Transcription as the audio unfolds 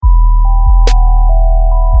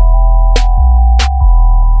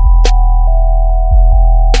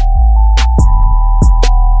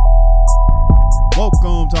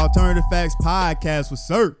Alternative Facts Podcast with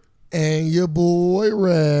Sir and your boy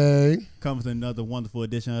Ray. Comes with another wonderful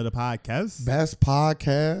edition of the podcast. Best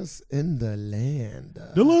podcast in the land.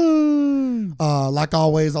 Like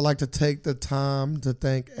always, I like to take the time to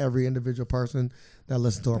thank every individual person that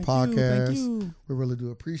listens to our podcast. Thank you. We really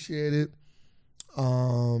do appreciate it.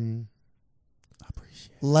 I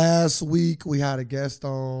appreciate it. Last week we had a guest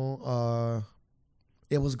on.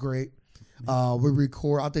 It was great. I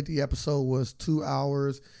think the episode was 2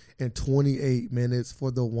 hours and 28 minutes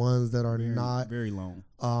for the ones that are not very long.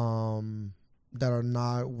 That are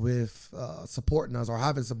not with supporting us or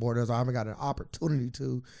haven't supported us or haven't got an opportunity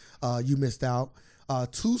to. You missed out.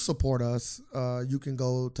 To support us, you can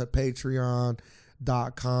go to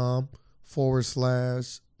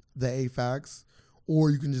patreon.com/theafacts,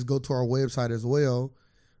 or you can just go to our website as well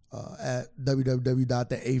at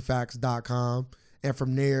www.theafacts.com. And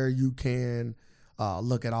from there, you can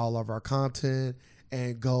look at all of our content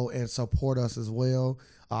and go and support us as well.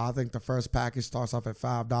 I think the first package starts off at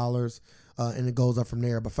 $5 and it goes up from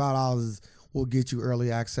there. But $5 will get you early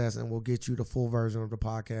access and will get you the full version of the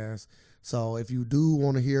podcast. So if you do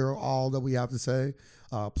want to hear all that we have to say,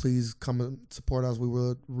 please come and support us. We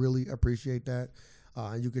would really appreciate that.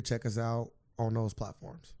 And you can check us out on those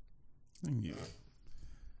platforms. Yeah.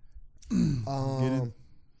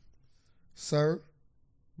 Sir?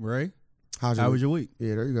 Ray, How was your week?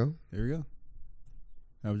 Yeah, there you go. There we go.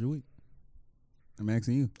 How was your week? I'm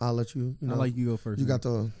asking you. I'll let you. I like you go first. You got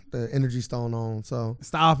the energy stone on, so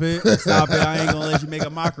stop it. I ain't gonna let you make a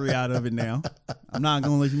mockery out of it now. I'm not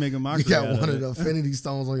gonna let you make a mockery. You got out one of of the infinity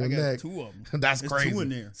stones on your neck. 2 of them. That's There's crazy. 2 in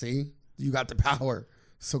there. See, you got the power.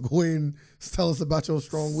 So go ahead and tell us about your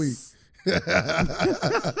strong week.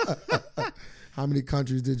 How many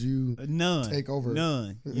countries did you take over?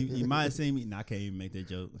 None. You might have seen me. I can't even make that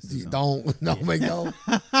joke. Don't make no.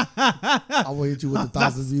 I will hit you with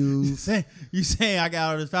 1,000 views. You saying I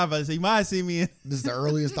got all this power? So you might have seen me. This is the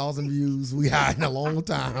earliest 1,000 views we had in a long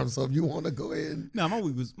time. So if you want to go ahead. No, my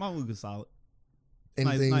week was solid.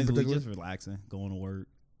 Anything nice in particular? Week, just relaxing, going to work,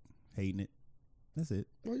 hating it. That's it.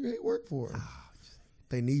 What do you hate work for?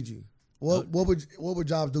 They need you. What would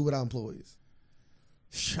jobs do without employees?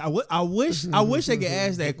 I wish they could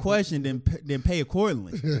ask that question then pay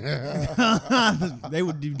accordingly. They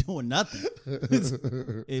would be doing nothing.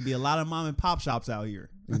 It'd be a lot of mom and pop shops out here.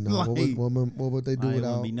 You know, what would they do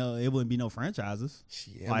without? It wouldn't be no franchises.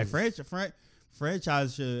 Shit, like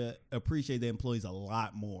franchise should appreciate their employees a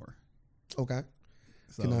lot more. Okay.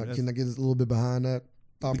 So can I get a little bit behind that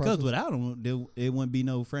thought because process? without them, it wouldn't be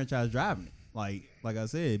no franchise driving it. Like I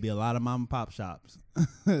said, it'd be a lot of mom and pop shops.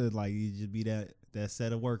 Like you just be that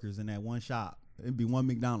set of workers in that one shop. It'd be one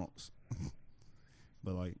McDonald's.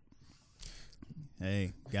 But like,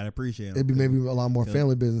 hey, gotta appreciate them. It'd be maybe a lot more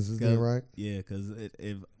family businesses there, right? Yeah, because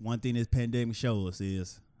if one thing this pandemic shows us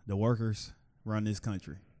is the workers run this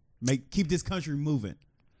country. Keep this country moving.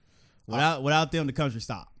 Without them, the country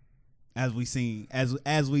stop. As we seen,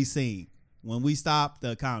 when we stop,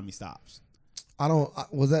 the economy stops.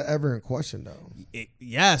 Was that ever in question though?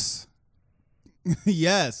 Yes.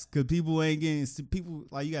 Yes, because people ain't getting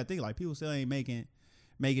like you gotta think like people still ain't making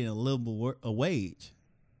a livable a wage,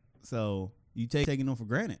 so you taking them for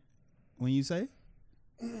granted when you say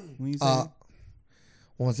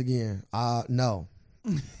once again no.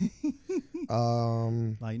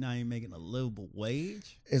 Like now you're making a livable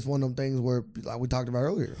wage. It's one of them things where like we talked about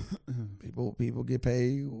earlier, people get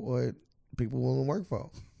paid what people willing to work for.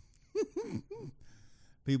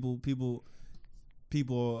 People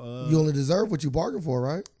you only deserve what you bargained for,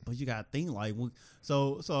 right? But you gotta think like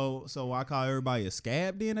so I call everybody a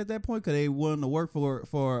scab then at that point because they willing to work for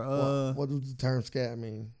what does the term scab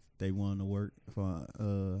mean? They willing to work for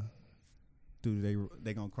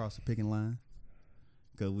they gonna cross the picking line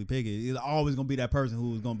because we pick it. It's always gonna be that person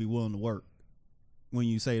who is gonna be willing to work. When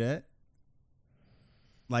you say that,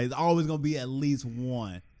 like it's always gonna be at least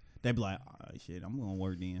one. They be like, all right, shit, I'm gonna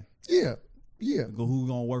work then. Yeah. Who's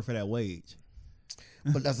gonna work for that wage?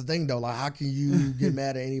 But that's the thing though. Like, how can you get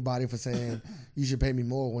mad at anybody for saying you should pay me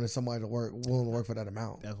more when it's somebody willing to work for that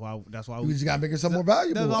amount? That's why you just gotta make yourself more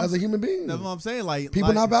valuable as a human being. That's what I'm saying. Like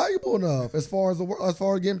people not valuable enough as far as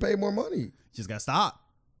getting paid more money. Just gotta stop.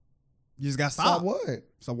 You just gotta stop what?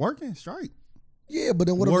 Stop working. Strike. Yeah, but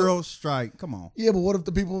then what? World strike. Come on. Yeah, but what if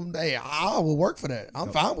the people? Hey, I will work for that.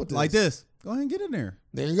 I'm fine with this. Like this. Go ahead and get in there.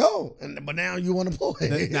 There you go. But now you unemployed.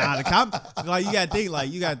 Like you gotta think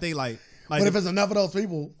like. But if it's enough of those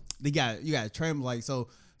people, you got to train them like so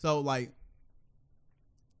like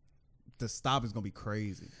the stop is gonna be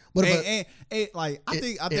crazy. But I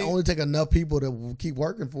think it only take enough people to keep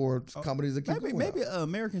working for companies that keep maybe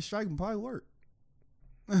American strike can probably work.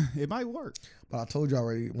 It might work. But I told you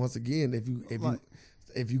already. Once again,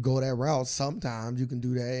 if you go that route, sometimes you can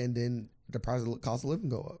do that, and then the cost of living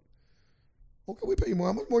go up. Okay, we pay you more.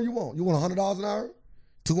 How much more you want? You want $100 an hour?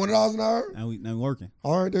 $200 an hour? Now we working.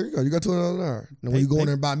 All right, there you go. You got $200 an hour. Now when you go in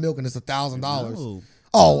there and buy milk and it's $1,000. No.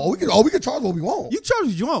 Oh, we can charge what we want. You charge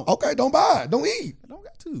what you want. Okay, don't buy it. Don't eat. I don't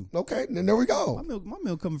got to. Okay, then there we go. My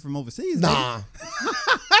milk coming from overseas. Nah.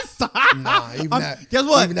 Even that. Guess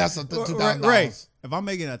what? Even that's $2,000. Right. If I'm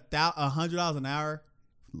making $100 an hour,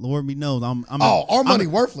 Lord me knows our money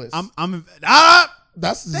worthless.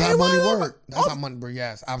 That's how money work. That's how money.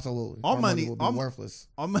 Yes, absolutely. Our money would be worthless.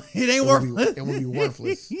 It ain't worthless. It would be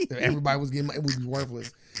worthless. If everybody was getting, it would be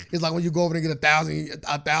worthless. It's like when you go over and get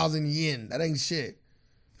 1,000 yen. That ain't shit.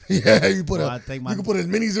 Yeah, you put you can put as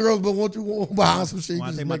many zeros, but once you want behind some shit,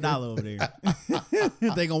 I take my dollar over there.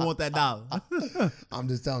 They gonna want that dollar. I'm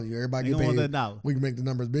just telling you, everybody get paid. Want that dollar. We can make the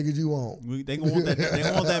number as big as you want. They gonna want that.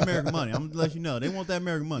 They want that American money. I'm gonna let you know. They want that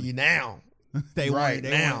American money. You now. They right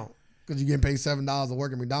now. Because you're getting paid $7 to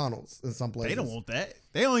work at McDonald's in some places. They don't want that.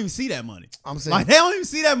 They don't even see that money. I'm saying they don't even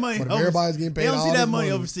see that money. But if everybody's getting paid, they don't see that money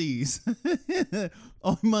overseas.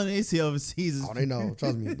 Only money they see overseas is. Oh, they know.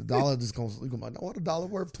 Trust me. The dollar just goes. You go, what a dollar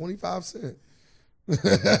worth 25 cents.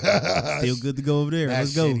 Still good to go over there.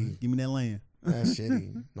 That's Let's go. Shitty. Give me that land. That's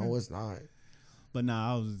shitty. No, it's not. But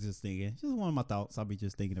nah, I was just thinking. Just one of my thoughts. I'll be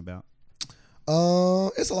just thinking about.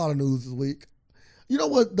 It's a lot of news this week. You know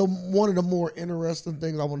what? One of the more interesting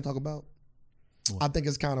things I want to talk about. What? I think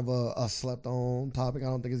it's kind of a slept on topic. I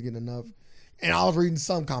don't think it's getting enough. And I was reading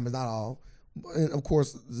some comments, not all. And of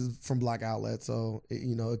course, from black outlets, so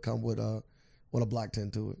it come with a black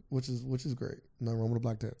tint to it, which is great. Nothing wrong with a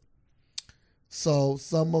black tint. So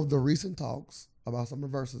some of the recent talks about some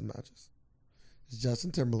of the versus matches is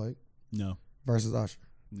Justin Timberlake, no, versus Usher,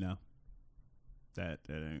 no. That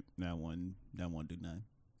ain't that one do nothing.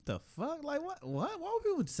 The fuck, like what? Why would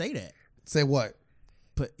people say that? Say what?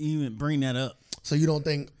 But even bring that up. So you don't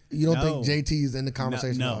think JT's in the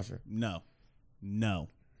conversation with Usher? No.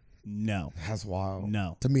 That's wild.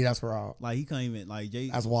 No. To me, that's wild. Like he can't even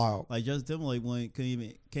That's wild. Like Justin Timberlake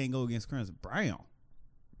can't go against Chris Brown.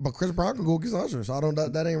 But Chris Brown can go against Usher, so I don't.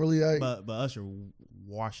 That ain't really. But Usher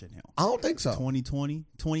washing him. I don't think so. 20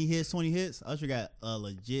 hits. Usher got a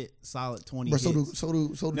legit solid 20 hits. So do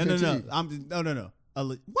JT. No.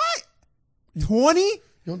 What? 20? You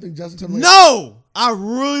don't think Justin Timberlake? No, I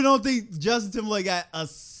really don't think Justin Timberlake got a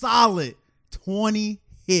solid 20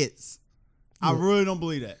 hits. I really don't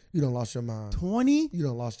believe that. You done lost your mind. 20? You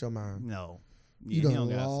done lost your mind. No. You done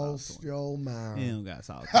lost your mind. He don't got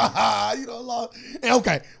solid. You done lost. And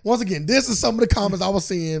okay, once again, this is some of the comments I was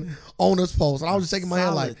seeing on this post, and I was just shaking my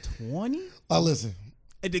head like 20. Listen.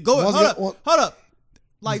 Hold up.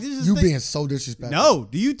 Like this is you being so disrespectful. No,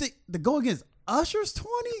 do you think to go against Usher's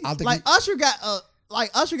 20? Usher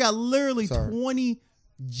got literally 20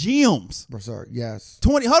 gems. Bro, sir, yes.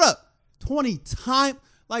 20. Hold up. 20 time.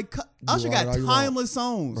 Like Usher got timeless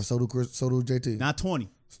songs. Bro, so do JT. Not 20.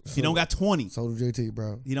 He don't got 20. So do JT,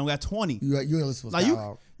 bro. He don't got 20. You ain't listen to like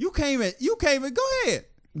you came in. Go ahead.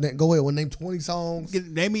 Go ahead. Well, name 20 songs.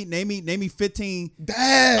 Name me 15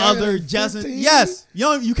 other Justin. Yes.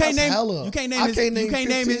 You can't name. Hella. You can't name. You can't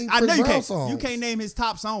name his. I know you can't. Songs. You can't name his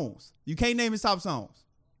top songs. You can't name his top songs.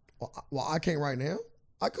 Well, I can't right now.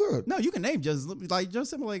 I could. No, you can name Justin. Like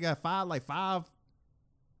Justin Timberlake got five.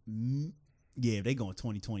 Yeah, if they going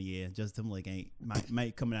 2020, yeah. Justin Timberlake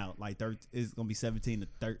might coming out like it's gonna be 17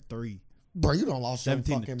 to 3. Bro, you done lost your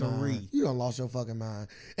fucking mind. You done lost your fucking mind.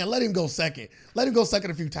 And let him go second. Let him go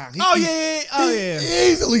second a few times.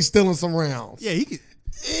 Easily stealing some rounds. Yeah, he could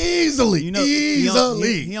easily.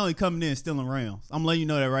 Easily. He only coming in stealing rounds. I'm letting you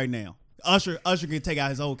know that right now. Usher can take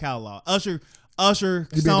out his old catalog. Usher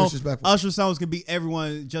songs can beat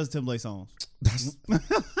everyone Justin Timberlake songs. That's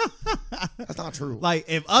not true. Like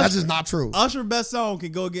if Usher, that's just not true. Usher best song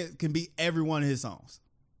can beat every one of his songs.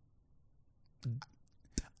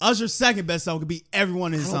 Usher's second best song could beat every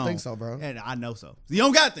one of his songs. I don't think so, bro. And I know so. You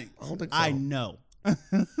don't got to think. I don't think so. I know.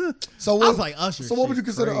 So I was like Usher. So what would you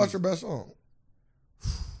consider Usher's best song?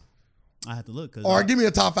 I have to look. Or give me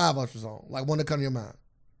a top 5 Usher song, like one that come to your mind.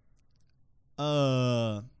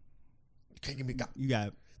 Can't give me. You got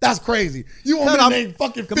it. That's crazy. You want me to name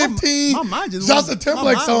fucking 15 Justin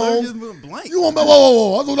Timberlake songs? You want me?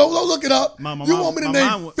 Whoa! Don't look it up. You want me to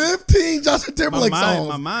name 15 Justin Timberlake songs?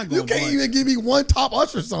 My mind you can't even give me one top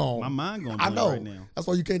Usher song. My mind going. I know. Right now. That's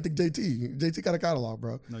why you can't think JT. JT got a catalog,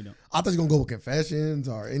 bro. No, you don't. I thought you were gonna go with Confessions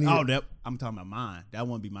or any. Oh, I'm talking about mine. That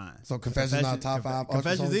wouldn't be mine. So Confessions not top 5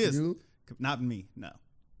 Usher songs for you? Not to me. No,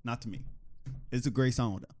 not to me. It's a great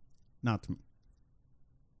song though. Not to me.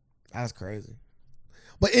 That's crazy.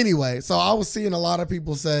 But anyway, so I was seeing a lot of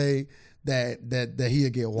people say that he'll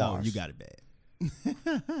get washed. No, you got it bad.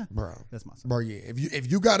 Bro. That's my song. Bro, yeah. If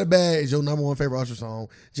you got it bad is your number one favorite Usher song,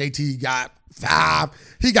 JT got 5.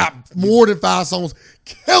 He got more than 5 songs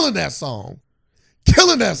killing that song.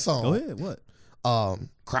 Killing that song. Go ahead. What?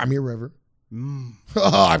 Cry Me a River.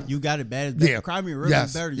 You got it bad. Yeah. Cry Me a River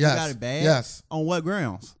is better. You got it bad? Yes. On what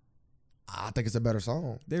grounds? I think it's a better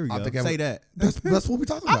song. There we go. Say that. That's what we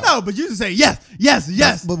talking about. I know, but you just say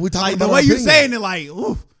yes. But we talking like about the way our you opinion. saying it, like,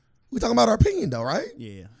 ooh. We talking about our opinion though, right?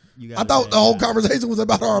 Yeah. I thought the whole conversation was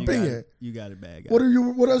about our you opinion. You got it bad. What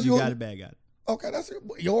else you got it bad, got it. Okay, that's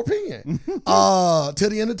your opinion. Till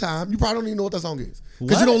the end of time. You probably don't even know what that song is.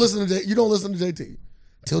 Because you don't listen to JT.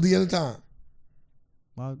 Till the end of time.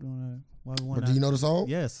 Why do you know the song?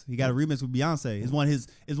 Yes, he got a remix with Beyonce. It's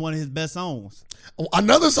one of his best songs. Oh,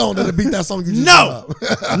 another song that'll beat that song you just no,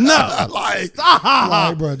 like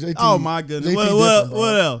bro, JT. Oh my goodness.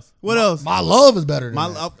 What else? What else? My love is better than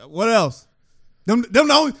that. What else? Them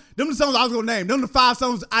the songs I was gonna name. Them the 5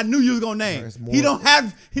 songs I knew you was gonna name. He don't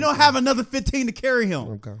have another 15 to carry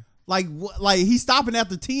him. Okay. Like he's stopping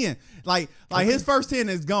after 10. Like his first 10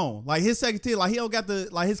 is gone. Like his second 10, like he don't got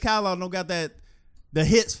his catalog don't got the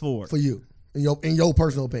hits for it. For you. In your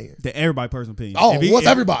personal opinion. Everybody personal opinion. Oh, what's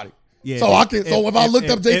everybody? Yeah. So if I looked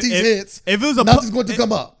up JT's hits, nothing's going to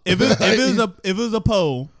come up. If it was a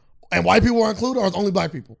poll. And white people are included, or it's only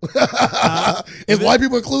black people? Is white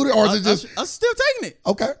people included, or is it just? I'm still taking it.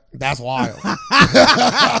 Okay, that's wild.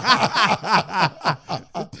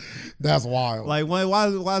 That's wild. Like, why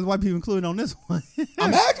is white people included on this one?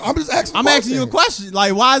 I'm just asking. I'm asking you a question.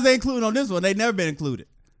 Like, why is they included on this one? They never been included.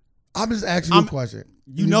 I'm just asking you a question.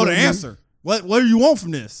 You know the answer. What do you want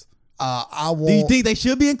from this? Do you think they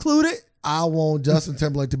should be included? I want Justin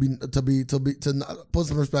Timberlake to put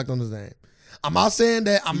some respect on his name. I'm not saying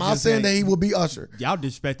that. That he will be Usher. Y'all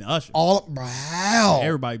disrespecting Usher. How?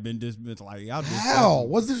 Everybody been disrespecting. Like y'all. How?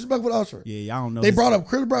 What's disrespect with Usher? Yeah, y'all don't know. They brought up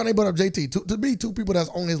Chris Brown. They brought up JT. To be 2 people that's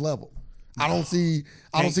on his level. I don't see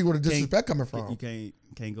where the disrespect coming from. You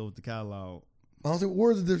can't go with the catalog. I don't see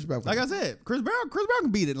where's the disrespect. Like I said, Chris Brown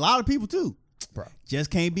can beat it. A lot of people too. Bro.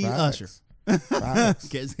 Just can't beat Usher.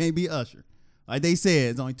 Just can't beat Usher. Like they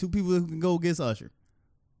said, it's only 2 people who can go against Usher.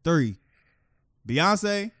 3,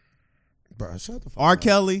 Beyonce. Bro, shut the fuck R. up.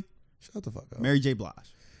 Kelly. Shut the fuck up. Mary J. Blige.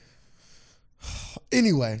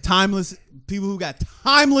 Anyway. Timeless people who got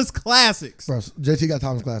timeless classics. Bro, JT got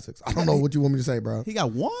timeless classics. I don't know what you want me to say, bro. He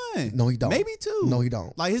got 1. No, he don't. Maybe 2. No, he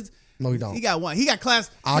don't. No, he don't. He got 1. He got class.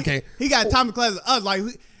 Okay. He got timeless classics. Us, like who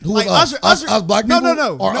like us? Usher. Us black people?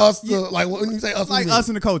 No. Or us, like when you say us, like us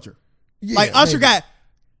in the culture. Yeah, like Usher maybe. got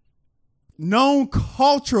known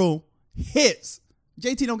cultural hits.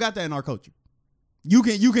 JT don't got that in our culture. You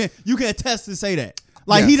can attest to say that.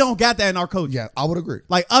 Like he don't got that in our culture. Yeah, I would agree.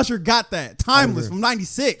 Like Usher got that. Timeless from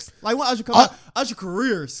 96. Like when Usher come out, Usher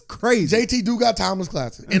career is crazy. JT do got timeless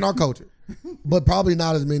classics in our culture. But probably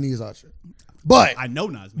not as many as Usher. But I know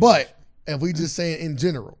not as many. But if we just say it in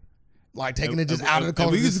general, like taking it just out of the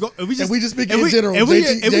culture. If we just speak in general,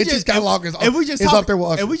 JT's catalog is up there with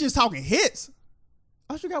Usher. If we just talking hits,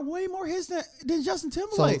 Usher got way more hits than Justin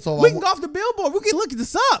Timberlake. So we can go off the Billboard. We can look at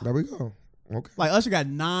this up. There we go. Okay. Like Usher got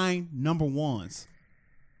 9 number 1s.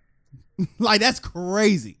 Like that's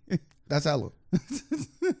crazy. That's hella.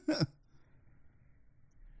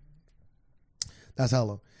 That's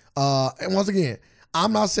hella. And once again,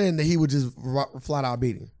 I'm not saying that he would just flat out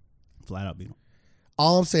beat him. Flat out beat him.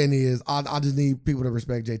 All I'm saying is I just need people to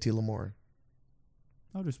respect JT Lamar.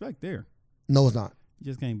 No respect there. No, it's not. You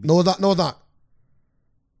just can't beat. No, it's not. No, it's not.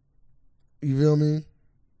 You feel me?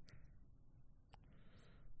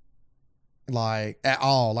 Like at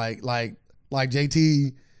all. Like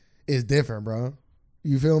JT is different, bro.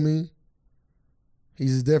 You feel me?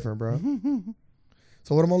 He's just different, bro.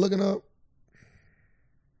 So what am I looking up?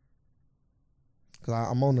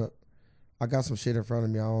 Cause I got some shit in front of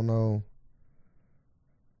me. I don't know.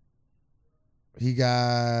 He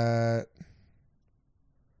got.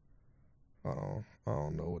 I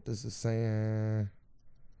don't know what this is saying.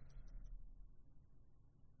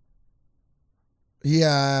 He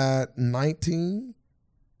had 19.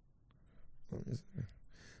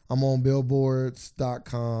 I'm on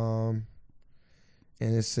billboards.com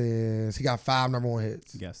and it says he got 5 number 1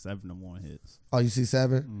 hits. He got 7 number 1 hits. Oh, you see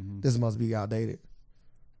 7? Mm-hmm. This must be outdated.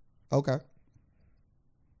 Okay.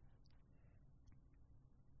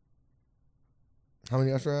 How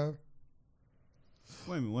many Usher have?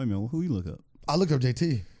 Wait a minute. Who you look up? I looked up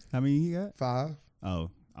JT. How many he got? 5.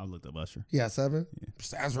 Oh, I looked up Usher. He got 7. Yeah.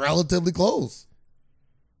 That's relatively close.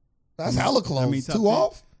 That's hella close. 2 10?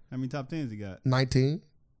 off. How many top 10s he got? 19.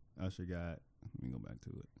 Usher got Let me go back to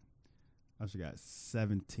it. Usher got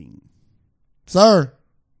 17. Sir.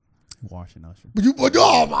 Washing Usher. But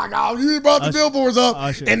oh my God, you brought the billboards up,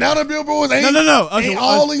 Usher. and now the billboards ain't, Usher, ain't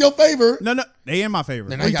all in your favor. No, they in my favor.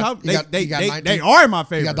 They They are in my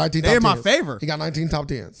favor. He got 19 they top in my 10s. favor. He got 19 top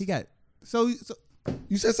 10s. He got so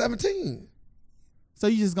You said 17. So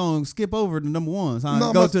you just gonna skip over the number ones, huh?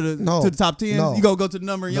 No, Go to the top 10. No. You gonna go to the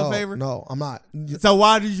number in your favor? No, I'm not. So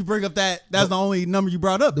why did you bring up that? That's the only number you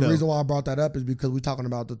brought up. The reason why I brought that up is because we're talking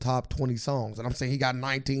about the top 20 songs, and I'm saying he got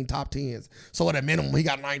 19 top 10s. So at a minimum, he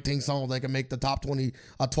got 19 songs that can make the top 20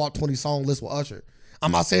 song list with Usher.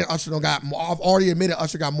 I'm not saying Usher don't got more. I've already admitted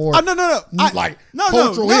Usher got more. Oh, no.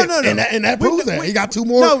 Cultural hits, and that proves that he got two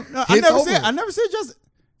more. I never said just.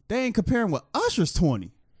 They ain't comparing with Usher's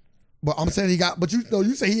 20. But I'm saying he got. But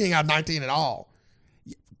you say he ain't got 19 at all.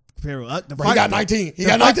 Compare with he got 19. He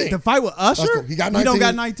got 19. The fight with Usher. Cool. He got 19. He don't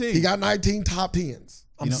got 19. He got 19 top 10s.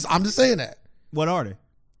 I'm just saying that. What are they?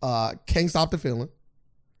 Can't Stop the Feeling.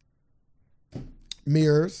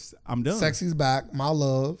 Mirrors. I'm done. Sexy's Back. My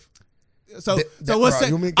Love. So what's that?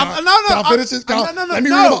 Can I finish this? Let me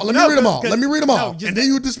read them all. Let me read them all. And then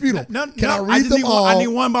you dispute them. Can I read them all? I need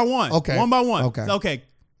one by one. Okay. One by one. Okay.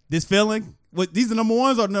 This feeling. What? These are number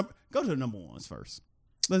ones or number? Go to the number ones first.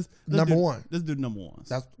 Let's number one. Let's do the number ones.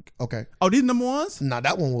 That's okay. Oh, these number ones? Nah,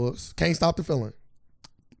 that one was Can't Stop the Feeling.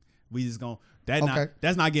 We just gonna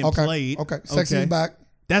that's not getting played. Okay. Sexy's Back.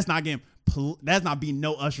 That's not getting. That's not being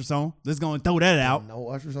no Usher song. Let's go and throw that out. No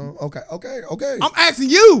Usher song. Okay. I'm asking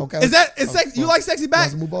you. Okay. You like Sexy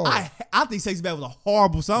Back? Let's move on. I think Sexy Back was a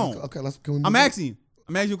horrible song. Okay. Can we move I'm asking you.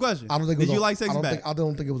 I'm asking you a question. I don't think. Did you like Sexy Back? I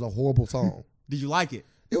don't think it was a horrible song. Did you like it?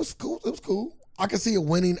 It was cool. I can see it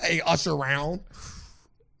winning a Usher round.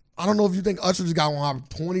 I don't know if you think Usher just got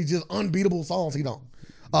 20 just unbeatable songs. He don't.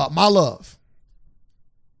 My Love.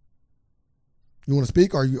 You want to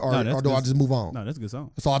speak or do I just move on? No, that's a good song.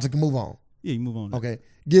 So I just move on. Yeah, you move on. Okay.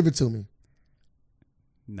 Give It To Me.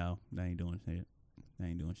 No, they ain't doing shit.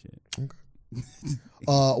 Okay.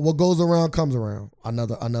 What Goes Around Comes Around.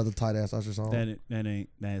 Another tight ass Usher song.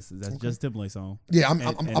 That's okay. just Timberlake song. Yeah, I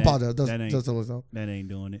apologize. That's just Timberlake song. That ain't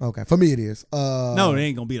doing it. Okay, for me it is. No, it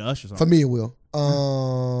ain't gonna be the Usher song. For me it will.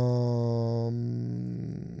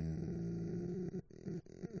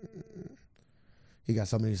 He got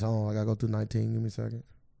so many songs. I gotta go through 19. Give me a second.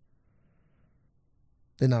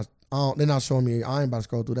 They're not showing me. I ain't about to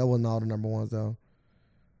scroll through. That wasn't all the number ones though.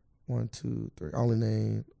 1, 2, 3. Only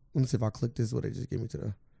name. Let me see if I click this. Will they just give me to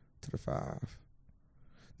the 5?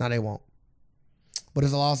 No, they won't. But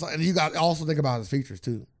it's a lot of songs. And you got also think about his features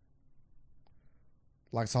too.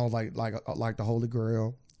 Like songs like The Holy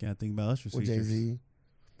Grail. Gotta think about Usher's with features. Jay-Z.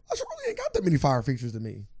 Usher really ain't got that many fire features to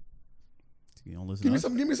me. You don't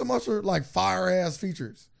listen. Give me some Usher like fire ass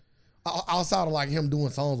features. Outside of like him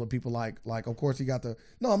doing songs with people like of course he got the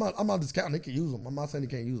I'm not discounting he can use them. I'm not saying he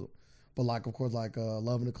can't use them. But like of course like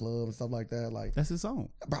Love in the Club and stuff like that. Like that's his song.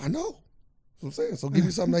 But I know. That's what I'm saying. So give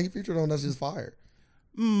me something that he featured on that's just fire.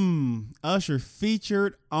 Usher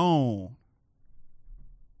featured on.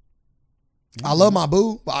 I Love My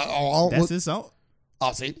Boo. But that's his song.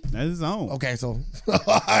 Oh, see? That's his song. Okay, so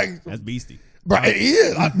that's beastie. Bro, it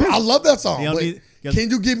is. I love that song. Can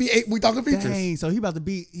you give me 8? We talking features. Dang, so he about to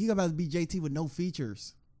be JT with no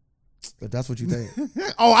features. If that's what you think.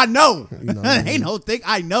 Oh, I know. Ain't no thing.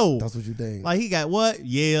 I know. That's what you think. Like he got what?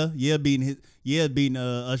 Yeah, beating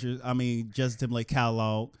Usher. I mean Justin Timberlake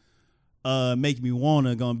catalog. Make Me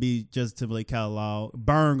Wanna gonna be Justin Timberlake catalog.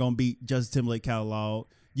 Burn gonna beat Justin Timberlake catalog.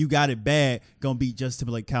 You Got It Bad gonna beat Justin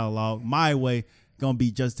Timberlake catalog. My Way gonna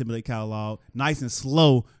beat Justin Timberlake catalog. Nice and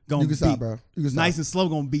Slow gonna beat. Stop, bro. You can stop. Nice and Slow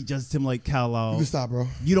gonna beat Justin Timberlake catalog. You can stop, bro.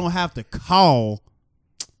 You don't have to call.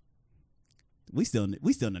 We still in the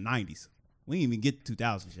 90s. We ain't even get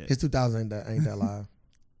 2000 shit. His 2000 ain't that live.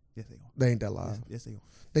 Yes, they are. They ain't that live. Yes, they are.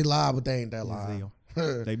 They live, but they ain't that Yes, live. they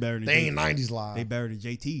are. They better than they ain't 90s live. They better than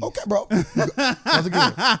JT. Okay, bro. Once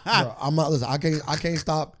again, bro, I'm not. Listen, I can't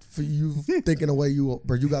stop for you thinking the way you.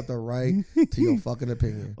 But you got the right to your fucking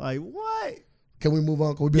opinion. Like what? Can we move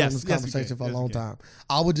on? Can we be on this Yes, conversation for a long time?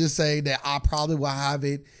 I would just say that I probably will have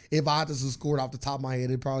it if I had to score it off the top of my head.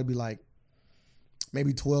 It'd probably be like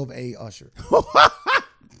maybe 12-8 Usher,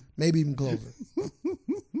 maybe even closer.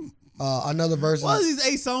 Another verse. What are these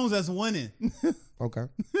 8 songs that's winning? Okay.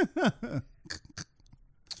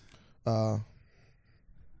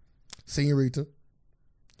 Senorita.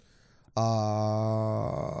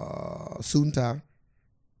 Suit and Tie.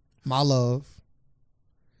 My Love.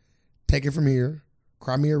 Take It From Here.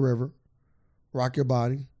 Cry Me a River. Rock Your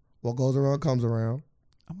Body. What Goes Around Comes Around.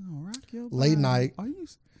 I'm gonna rock your body. Late Night.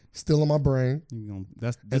 still in my brain.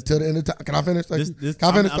 That's until the end of time. Can I finish? Can I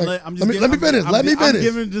finish? Let me finish. I'm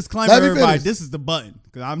giving a disclaimer to everybody. This is the button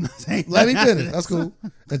because I'm not saying. Let me finish. That's cool.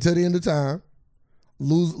 Until the end of time,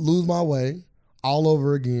 lose my way all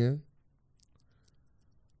over again.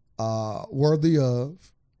 Worthy of,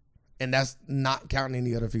 and that's not counting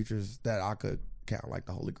any other features that I could count, like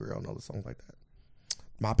the Holy Grail and other songs like that.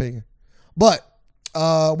 My opinion. But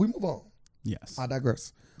we move on. Yes. I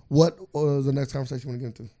digress. What was the next conversation you want to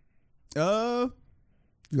get into?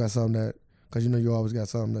 You got something that, because you know you always got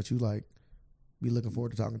something that you like be looking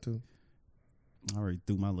forward to talking to. I already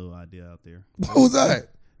threw my little idea out there. What was that?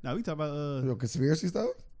 No, we talk about your conspiracy stuff?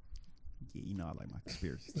 Yeah, you know I like my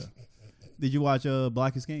conspiracy stuff. Did you watch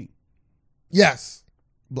Black is King? Yes.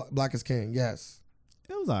 Black is King, yes.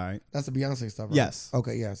 It was all right. That's the Beyonce stuff, right? Yes.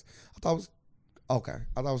 Okay, yes. I thought it was, okay.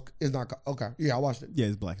 I thought it was, it's not, okay. Yeah, I watched it. Yeah,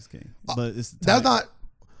 it's Black is King. But it's that's not,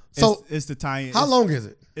 so. It's the tie-in. How long is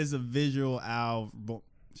it? It's a visual album.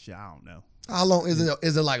 Shit, I don't know. How long is it?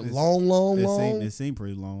 Is it like long? It seemed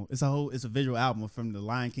pretty long. It's a visual album from the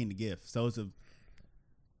Lion King to Gift. So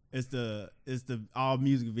it's the all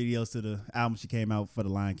music videos to the album she came out for the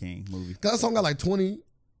Lion King movie. That song got like 20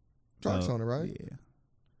 tracks on it, right? Yeah,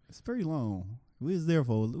 it's pretty long. We was there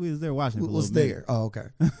watching. We was there. Oh, okay.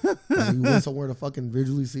 You went somewhere to fucking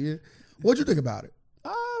visually see it. What'd you think about it?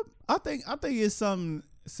 I think it's something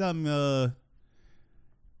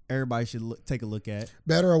everybody should take a look at.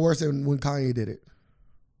 Better or worse than when Kanye did it?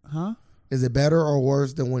 Huh? Is it better or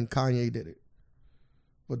worse than when Kanye did it?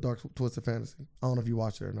 With Dark Twisted Fantasy. I don't know if you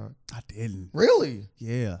watched it or not. I didn't. Really?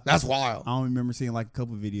 Yeah. That's wild. I don't remember seeing like a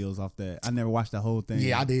couple videos off that. I never watched the whole thing.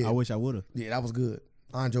 Yeah, I did. I wish I would have. Yeah, that was good.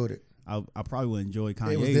 I enjoyed it. I probably would enjoy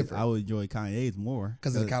Kanye's. It was different. I would enjoy Kanye's more.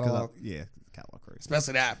 Because of the catalog? Yeah, catalog crazy.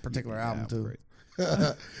 Especially that particular album, too.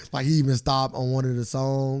 Like, he even stopped on one of the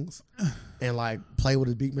songs and, like, play with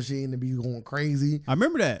his beat machine and be going crazy. I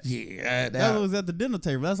remember that. Yeah. That was at the dinner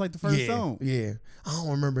table. That's like the first song. Yeah. I don't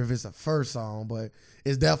remember if it's the first song, but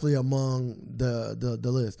it's definitely among the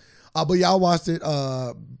list. But y'all watched it.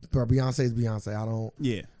 Beyonce's Beyonce.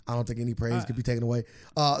 I don't think any praise could be taken away.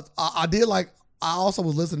 I did like. I also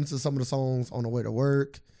was listening to some of the songs on the way to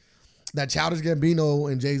work. That Childish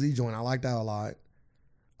Gambino and Jay-Z joint. I like that a lot.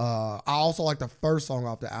 I also like the first song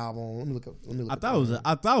off the album. Let me look. I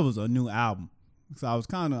thought it was a new album. So I was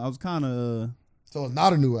kind of. So it's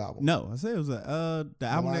not a new album. No, I said it was the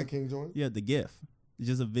album. Lion King joint. Yeah, the GIF. It's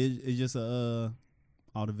just all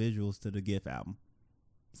the visuals to the GIF album.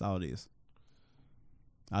 That's all it is.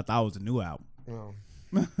 I thought it was a new album. Oh.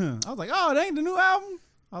 I was like, oh, it ain't the new album.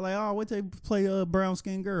 I was like, oh, wait till they play Brown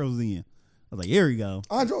Skin Girls then. I was like, here we go.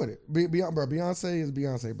 I enjoyed it. Beyonce is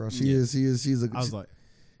Beyonce, bro. She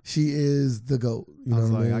is the GOAT. You know I was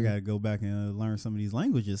like, I mean? I gotta go back and learn some of these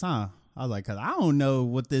languages, huh? I was like, cause I don't know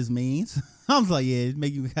what this means. I was like, yeah, it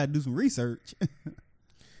make you gotta do some research.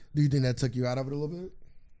 Do you think that took you out of it a little bit?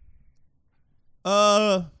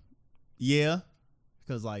 Yeah,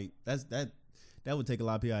 because like that would take a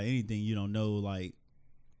lot of people out of anything you don't know. Like,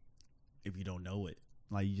 if you don't know it,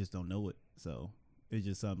 like you just don't know it. So it's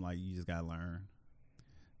just something like you just gotta learn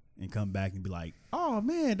and come back and be like, oh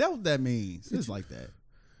man, that's what that means. It's like that.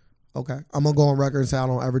 Okay, I'm gonna go on record and say I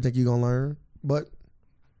don't ever think you're gonna learn, but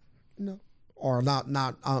no, or not. I'm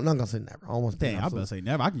not gonna say never. I almost. Dang, I'm about to say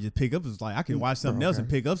never. I can just pick up. It's like I can watch something else and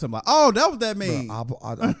pick up something like, oh, that's what that means. Bro,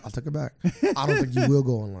 I took it back. I don't think you will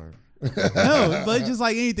go and learn. No, but it's just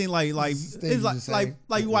like anything. Like it's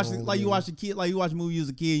like you watch a kid, like you watch a movie as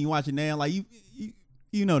a kid, and you watch it now. Like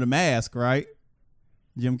you know The Mask, right?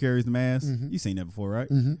 Jim Carrey's The Mask. Mm-hmm. You seen that before, right?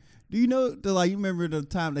 Mm-hmm. Do you know you remember the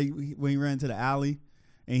time when he ran into the alley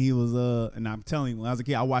and he was and I'm telling you, when I was a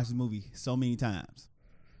kid, I watched this movie so many times.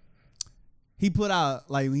 He put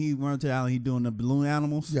out, like when he ran to the alley, he doing the balloon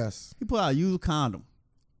animals. Yes. He put out a used condom.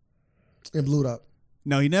 It blew it up.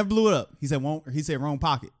 No, he never blew it up. He said wrong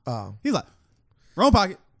pocket. Oh. He's like, wrong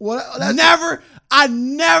pocket. What? I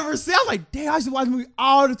never see. I was like, damn, I used to watch the movie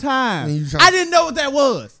all the time. I didn't know what that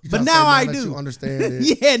was, but now I do. You understand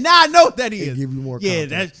it. Yeah, now I know what that is. It give you more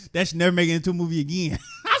context. That should never make it into a movie again.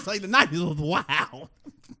 I was like, the 90s was wild.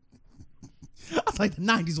 I was like, the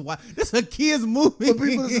 90s was wild. This is a kid's movie. But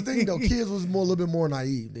people, that's the thing though. Kids was a little bit more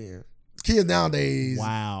naive then. Kids nowadays.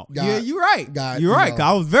 Wow. Yeah, you're right. You're right. Cause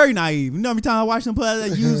I was very naive. You know how many times I watched them put out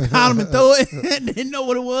that used condom and throw it and didn't know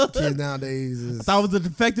what it was? Kids nowadays I thought it was a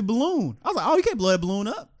defective balloon. I was like, oh, you can't blow that balloon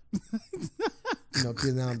up.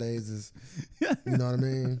 Kids nowadays is, you know what I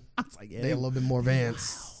mean? I was like, yeah, they're a little bit more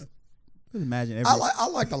advanced. Just imagine I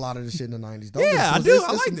liked a lot of the shit in the 90s. I do.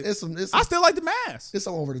 I liked it. I still like The Mask. It's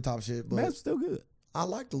some over the top shit, but The Mask is still good. I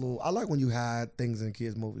like when you had things in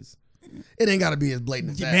kids' movies. It ain't got to be as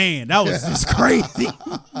blatant as that. Man, that was just crazy.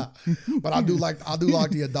 But I do like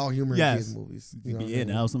the adult humor in kids movies. You know what I mean?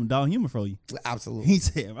 That was some adult humor for you. Absolutely. He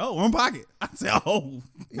said, "Oh, one pocket." I said, "Oh."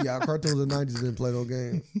 Yeah, cartoons in the 90s didn't play those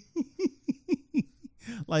games.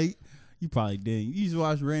 Like, you probably did. You used to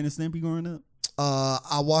watch Ren and Stimpy growing up?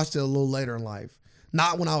 I watched it a little later in life.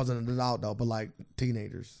 Not when I was an adult, though, but like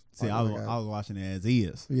teenagers. See, I was watching it as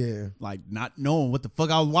is. Yeah. Like, not knowing what the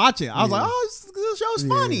fuck I was watching. I was like, oh, this show's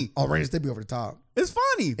funny. Oh, Ren and Stimpy over the top. It's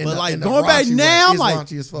funny. In But the- like, in the going back raunchy now, way. I'm like,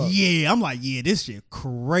 It's raunchy as fuck. yeah, I'm like, yeah, this shit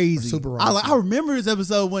crazy. Super raunchy. I remember this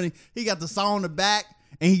episode when he got the song in the back,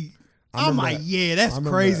 and I'm like, that. yeah, that's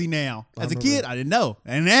crazy now. As a remember kid, that. I didn't know.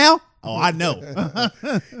 And now, oh, I know.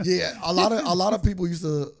 Yeah, a lot of people used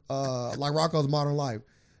to like Rocko's Modern Life.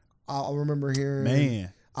 I remember hearing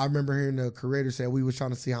the creator say we was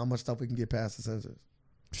trying to see how much stuff we can get past the censors.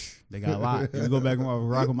 They got a lot. If you go back and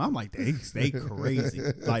rock them, I'm like, they crazy.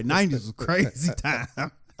 Like 90s was crazy time.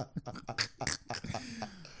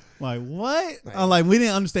 Like what? I'm like, we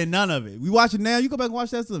didn't understand none of it. We watch it now. You go back and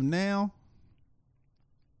watch that stuff now.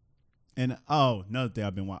 And another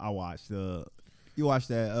thing I watched. You watched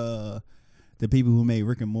that the people who made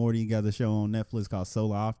Rick and Morty got a show on Netflix called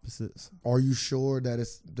Solar Opposites. Are you sure that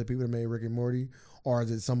it's the people that made Rick and Morty, or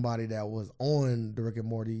is it somebody that was on the Rick and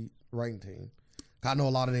Morty writing team? I know a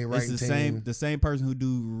lot of their writing team. The same person who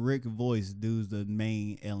do Rick voice does the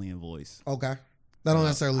main alien voice. Okay, that don't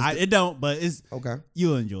necessarily. It don't, but it's okay.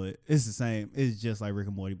 You'll enjoy it. It's the same. It's just like Rick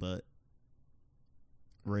and Morty, but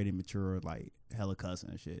rated mature, like hella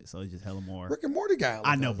cussing and shit. So it's just hella more. Rick and Morty guy.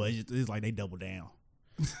 I know, but it's like they double down.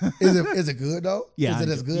 Is it good though? Yeah. Is it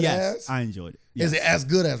as good as? I enjoyed it. Yes. Is it as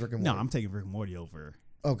good as Rick and Morty? No, I'm taking Rick and Morty over.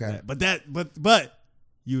 Okay. But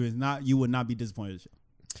you would not be disappointed with the show.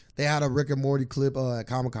 They had a Rick and Morty clip at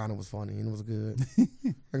Comic-Con. It was funny and it was good.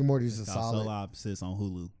 Rick and Morty is a solid. Solar Opposites on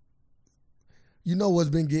Hulu. You know what's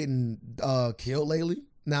been getting killed lately?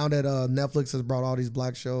 Now that Netflix has brought all these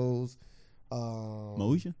black shows.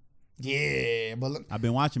 Moesha? Yeah, but look, I've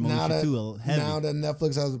been watching Moesha too. Heavy. Now that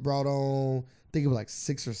Netflix has brought on, I think it was like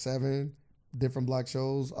 6 or 7 different black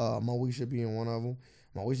shows. Moesha being one of them.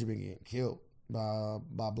 Moesha been getting killed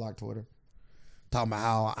by Black Twitter. Talking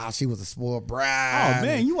about how she was a spoiled brat. Oh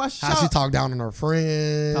man, you watched how she talked down on her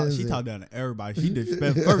friends. She talked down to everybody. She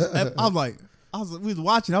disrespectful. First, we was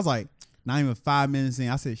watching. I was like, not even 5 minutes in.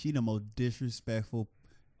 I said she the most disrespectful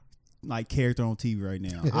like character on TV right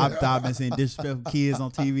now. I've been seeing disrespectful kids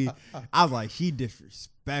on TV. I was like, she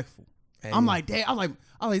disrespectful. Hey. I'm like, damn. I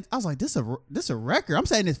was like, this a record. I'm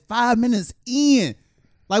saying this 5 minutes in.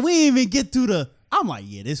 Like we didn't even get to the. I'm like,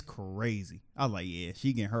 yeah, this crazy. I was like, yeah,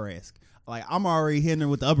 she getting her ass. Like I'm already hitting her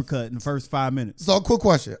with the uppercut in the first 5 minutes. So, quick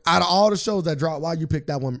question: out of all the shows that dropped, why you picked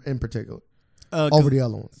that one in particular over the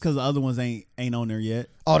other ones? Because the other ones ain't on there yet.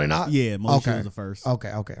 Oh, they're not. Yeah, Moesha was the first. Okay.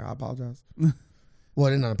 I apologize. Well,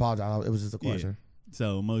 they didn't apologize. It was just a question. Yeah.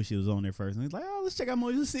 So Moesha was on there first, and he's like, "Oh, let's check out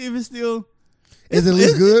Moesha. Let's see if it's still is it at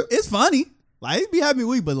least good. It's funny. Like it be having me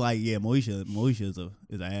weak, but like, yeah, Moesha is an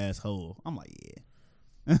asshole. I'm like,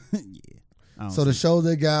 yeah, yeah. So the show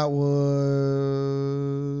they got was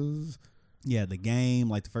the game,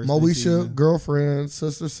 like the first Moesha, Girlfriend,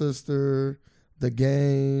 Sister, the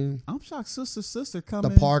game. I'm shocked, Sister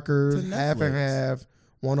coming. The Parkers, Half and Half,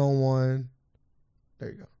 1-on-1.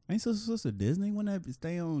 There you go. Ain't Sister Disney when that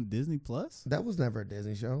stay on Disney Plus? That was never a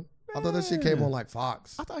Disney show. I thought that shit came on like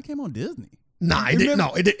Fox. I thought it came on Disney. Nah, it didn't.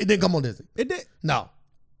 No, it didn't come on Disney. It did. No,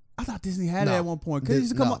 I thought Disney had it at one point because it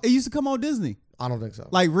used to come on Disney. I don't think so.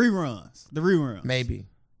 Like reruns, the reruns. Maybe,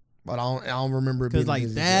 but I don't remember it being because like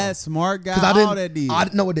Disney that show. smart guy. All that did.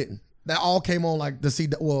 No, it didn't. That all came on like the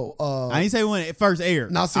CW. Well, I didn't say when it first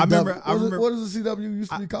aired. Not CW. I remember. What does the CW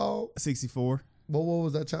used to be called? 64. What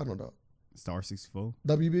was that channel though? Star 64.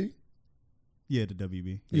 WB. Yeah, the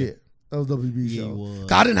WB. Yeah. That was WB yeah, show.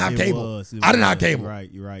 I didn't have cable. I didn't have cable.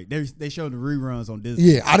 You're right. They showed the reruns on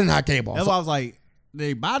Disney. Yeah, I didn't have cable. That's why I was like,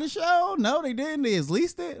 they buy the show? No, they didn't. They just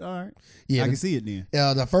leased it. All right. Yeah, I can see it then.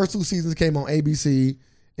 Yeah, the first 2 seasons came on ABC,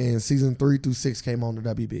 and season 3 through 6 came on the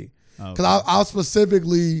WB. Because I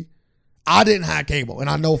specifically, I didn't have cable, and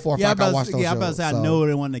I know for a fact I watched those shows. Yeah, I'm about to say I know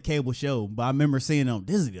they wasn't a cable show, but I remember seeing it on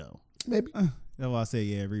Disney though. Maybe. That's why I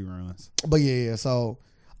said reruns. But yeah. So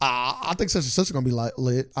I think Sister gonna be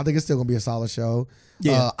lit. I think it's still gonna be a solid show.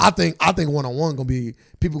 Yeah. I think 1-on-1 gonna be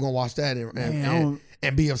people gonna watch that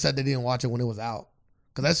and be upset they didn't watch it when it was out.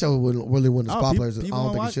 Cause that show really wasn't as popular as I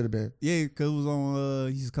don't think it should have been. Yeah, cause it was on.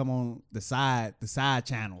 He used to come on the side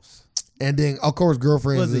channels. And then of course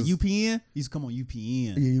Girlfriends. Was it UPN? He used to come on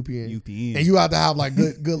UPN. Yeah, UPN. UPN. And you have to have like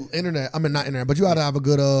good internet. I mean not internet, but you have to have a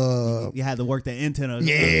good You had to work the antenna.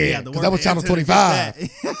 Yeah, because that was channel 25.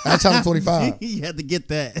 That's channel 25. You had to get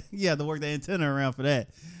that. You had to work the antenna around for that.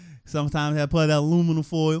 Sometimes had to put that aluminum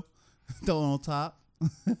foil, throw it on top.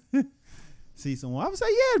 See someone. I would say,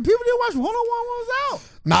 yeah, people didn't watch 101 when it was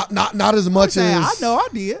out. Not as much as I know I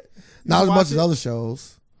did. Not as much as other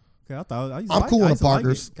shows. Okay, I thought I'm cool on the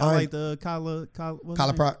Parkers. I like the Kyla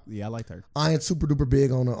Pratt. Yeah, I liked her. I ain't super duper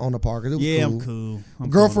big on the Parkers. It was Yeah, cool. I'm cool.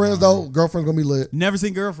 Girlfriends though, Girlfriends gonna be lit. Never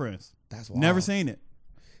seen Girlfriends. That's wild. Never seen it.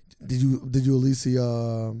 Did you at least see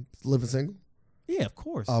Living Single? Yeah, of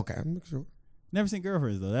course. Okay, I'm not sure. Never seen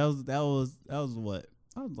Girlfriends though. That was what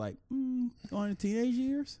I was like going to teenage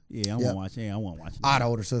years. Yeah, I won't watch. Yeah, I won't watch. I had an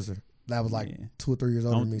older sister that was like 2 or 3 years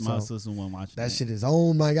older than me. My so sister won't watch that shit is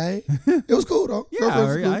on my game. It was cool though. Yeah,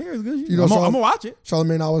 I hear it's good. You know, I'm gonna watch it.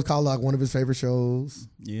 Charlamagne always called like one of his favorite shows.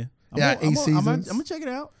 Yeah, Yeah, 8 seasons. I'm gonna check it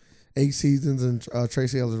out. 8 seasons, and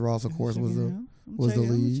Tracy Ellis Ross, of course, was the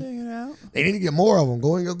lead. Check it out. They need to get more of them.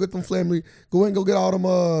 Go and go get them family. Go and go get all them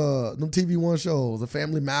TV One shows, the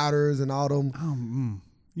Family Matters and all them.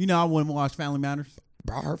 You know, I wouldn't watch Family Matters.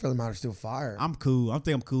 Bro, I heard Family Matters still fire. I'm cool. I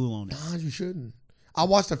think I'm cool on it. Nah, you shouldn't. I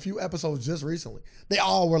watched a few episodes just recently. They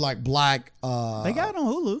all were like black. They got it on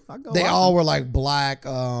Hulu. They all were like black.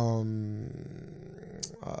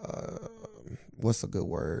 What's a good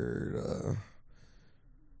word?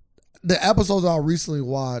 The episodes I recently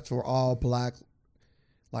watched were all black,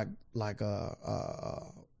 like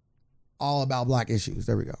all about black issues.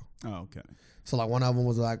 There we go. Oh, okay. So like one of them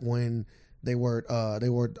was like when they wrote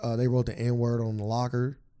the N-word on the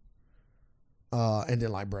locker. And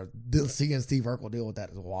then like, bro, seeing Steve Urkel deal with that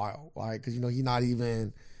is wild. Like, cause he's not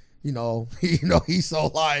even, he's so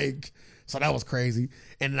like, so that was crazy.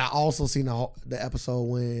 And then I also seen the episode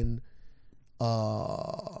when,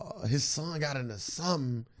 his son got into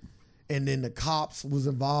something, and then the cops was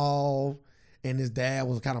involved, and his dad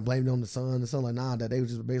was kind of blaming on the son. The son like, nah, that they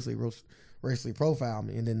was just basically racially profiled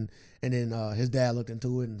me. And then his dad looked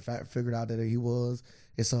into it and figured out that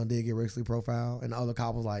his son did get racially profiled. And the other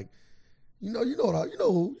cop was like, you know,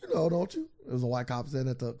 don't you? It was a white cop saying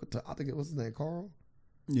that I think it was his name, Carl.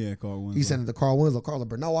 Yeah, Carl Winslow. He said it to Carl Winslow. Carl,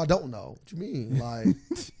 but no, I don't know. What you mean? Like,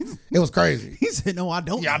 it was crazy. He said, no, I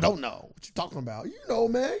don't. Yeah, I don't know. What you talking about?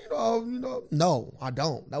 Man. No, I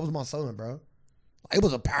don't. That was my son, bro. It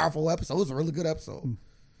was a powerful episode. It was a really good episode.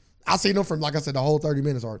 I seen them from, like I said, the whole 30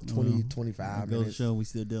 minutes or 25 minutes. Show we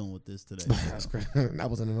still dealing with this today. That's great. That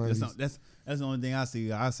was in the 90s. That's the only thing I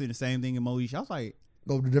see. I see the same thing in Moesha. I was like,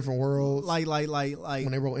 go to different worlds. Like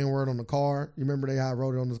when they wrote N-word on the car. You remember they had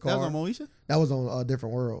wrote it on this car? That was on Moesha? That was on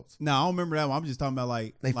Different Worlds. No, I don't remember that one. I'm just talking about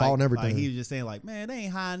like they fought and everything. Like he was just saying like, man, they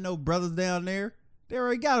ain't hiring no brothers down there. They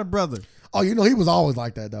already got a brother. Oh, he was always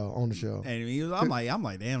like that though on the show. And I'm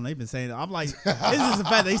like, damn, they've been saying that. I'm like, this is the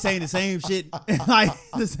fact they saying the same shit. Like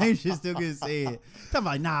the same shit still getting said. I'm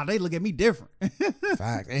like, nah, they look at me different.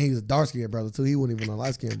 Fact. And he's a dark skinned brother too. He wasn't even a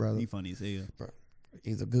light skinned brother. He funny as hell. Bro,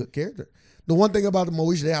 he's a good character. The one thing about the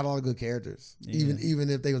Moesha, they had a lot of good characters. Yeah. Even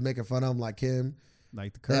if they was making fun of him like Kim.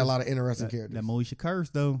 Like the curse. They had a lot of interesting characters. That Moesha curse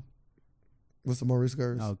though. What's the Maurice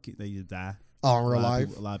curse? Oh, they just die. Oh, in real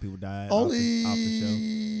life? A lot of people died off the show.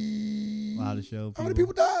 A lot of show. How many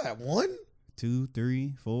people died? 1? 2,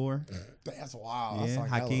 3, 4. That's wild. Yeah,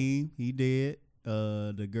 that's Hakeem, he dead.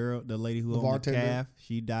 The lady who owned the calf,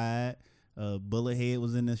 she died. Bullet Head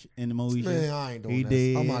was in the Moesha. Man, I ain't doing he this.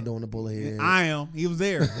 Did. I'm not doing the Bullet Head. I am. He was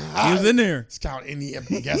there. He was in there. Just count any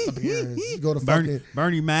guest appearance. You go to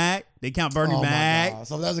Bernie Mac. They count Bernie Mac.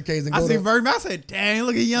 So if that's the case, then I see Bernie Mac. I said, dang,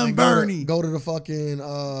 look at young Bernie. Go to the fucking.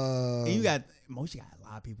 And you got Moesha got a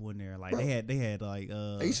lot of people in there. Like bro, they had like.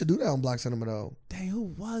 They used to do that on Black Cinema though. Dang, who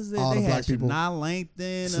was it? All they the had black people. Sanaa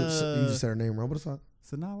Langton. You just said her name wrong. What the fuck?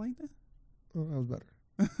 Sanaa Langton. Oh, that was better.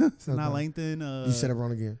 Sanaa Langton. You said it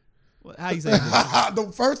wrong again. How you say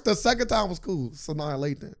it? The second time was cool. Sanaa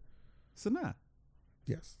Langton. Sanaa.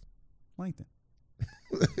 Yes. Langton.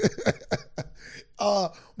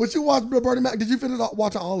 But you watched the Bernie Mac. Did you finish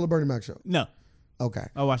watching all of the Bernie Mac show? No. Okay.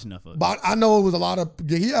 I watched enough of it. But I know it was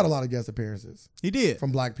he had a lot of guest appearances. He did.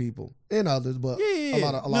 From black people and others, but yeah. a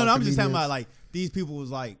lot of I'm just talking about like these people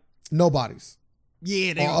was like nobodies.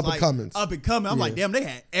 Yeah, they were up and comings. Up and coming. I'm like, damn, they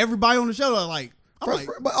had everybody on the show.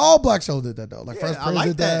 But all black shows did that though. Like Fresh Prince I like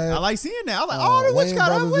did that. I like seeing that. I was like, oh, which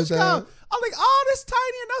kind? I'm like, oh, this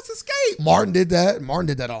Tiny and us Escape. Martin did that. Martin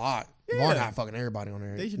did that a lot. Yeah. Martin had fucking everybody on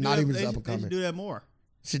there. Not even just up and coming. They should do that more.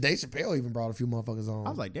 Dave Chappelle even brought a few motherfuckers on. I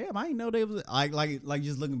was like, damn, I didn't know they was like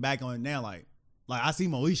just looking back on it now, like I see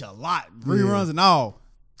Moesha a lot, reruns and all.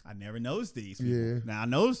 I never noticed these people. Yeah. Now I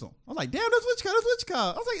noticed them. I was like, damn, that's what you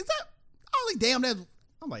call. I was like, is that? I was like, damn, that's.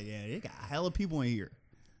 I'm like, yeah, they got a hell of people in here.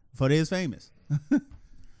 Before they was famous.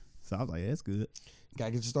 So I was like, yeah, that's good.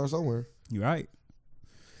 Gotta get your start somewhere. You're right.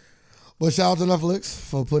 But shout out to Netflix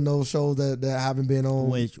for putting those shows that haven't been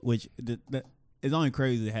on. It's only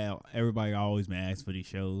crazy how everybody always been asked for these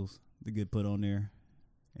shows to get put on there,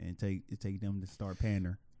 and take them to start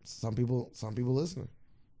pandering. Some people listening,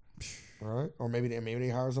 all right? Or maybe they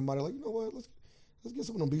hire somebody like, you know what? Let's get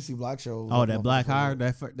some of them BC Black shows. Oh, that black hire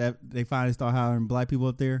that they finally start hiring black people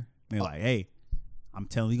up there. They're like, hey, I'm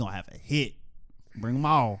telling you, gonna have a hit. Bring them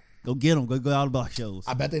all. Go get them. Go all the black shows.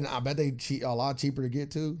 I bet they cheap, a lot cheaper to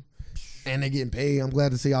get to. And they getting paid. I'm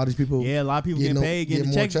glad to see all these people. Yeah, a lot of people getting paid,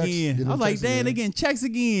 getting checks again. I was like, damn, they getting checks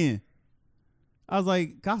again. I was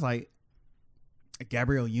like,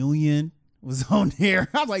 Gabrielle Union was on there.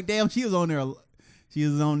 I was like, damn, she was on there. She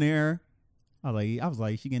was on there. I was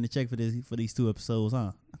like, she getting a check for these 2 episodes,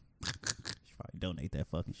 huh? She probably donate that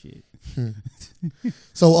fucking shit.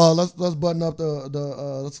 So let's button up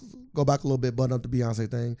let's go back a little bit, button up the Beyonce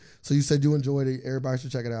thing. So you said you enjoyed it. Everybody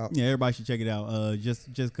should check it out. Yeah, everybody should check it out.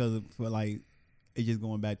 Just because like it's just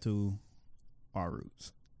going back to our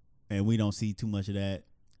roots, and we don't see too much of that,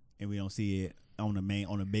 and we don't see it on a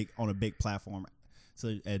big platform,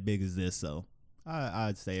 so as big as this. So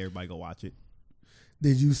I'd say everybody go watch it.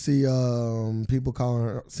 Did you see people calling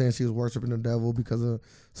her, saying she was worshiping the devil because of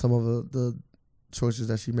some of the choices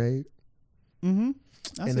that she made? Mm-hmm.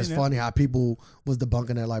 And it's funny how people was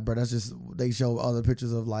debunking that, like, bro, that's just, they show other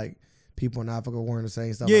pictures of like people in Africa wearing the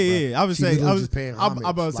same stuff. Yeah, like, yeah. I was saying, I'm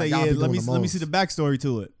about to say, like, yeah. Let me see the backstory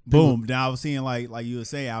to it. Boom. Now I was seeing like you were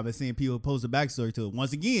saying, I've been seeing people post the backstory to it.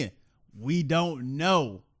 Once again, we don't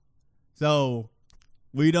know, so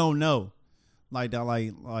we don't know. Like that,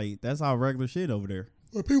 like that's our regular shit over there.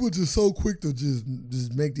 But people just so quick to just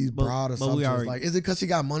make these broad assumptions. Like, is it because she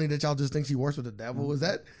got money that y'all just think she works with the devil?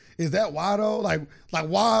 Mm-hmm. Is that why though? Like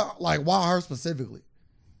why her specifically,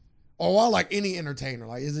 or why like any entertainer?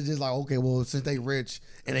 Like, is it just like, okay, well, since they rich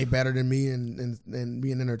and they better than me and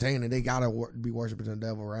being entertaining, they gotta be worshiping the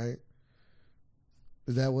devil, right?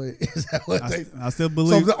 Is that what I still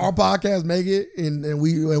believe? So our podcast make it and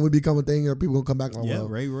we become a thing, or people gonna come back on. Yeah,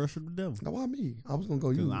 Ray worship the devil. Now why me? I was gonna go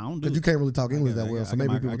you because you can't really talk English that well, so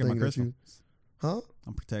maybe people think that you. Huh?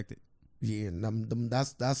 I'm protected. Yeah,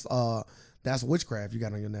 that's witchcraft you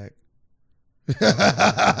got on your neck.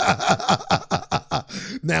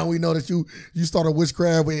 Now we know that you started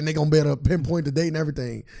witchcraft and they gonna be able to pinpoint the date and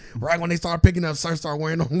everything. Right when they start picking up, start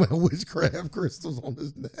wearing witchcraft crystals on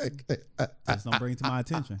his neck. Just don't bring it to my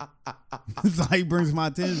attention. It's like he brings my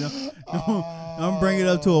attention. I'm bringing it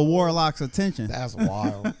up to a warlock's attention. That's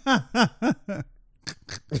wild.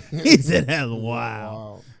 He said that's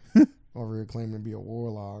wild. Over here claiming to be a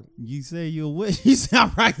warlock. You say you're a witch. You say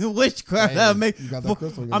I'm practicing witchcraft. Hey, you got that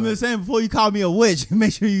crystal. I'm just saying, before you call me a witch,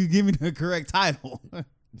 make sure you give me the correct title.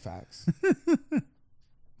 Facts.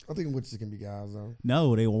 I think witches can be guys though.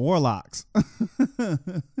 No, they were warlocks. They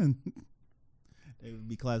would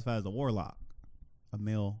be classified as a warlock, a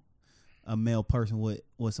male person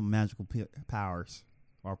with some magical powers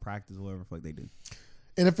or practice, whatever the fuck they do.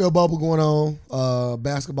 NFL bubble going on.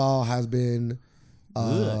 Basketball has been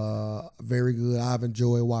very good. I've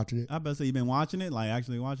enjoyed watching it. I bet say you've been watching it, like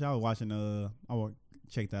actually watching. I was watching. I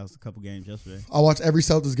checked out a couple games yesterday. I watched every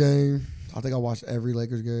Celtics game. I think I watched every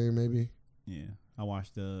Lakers game, maybe. Yeah, I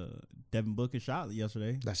watched Devin Booker shot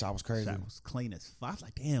yesterday. That shot was crazy. That was clean as fuck. I was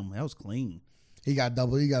like, damn, that was clean. He got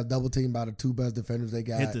double teamed by the 2 best defenders they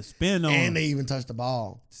got. Hit the spin on, and they even touched the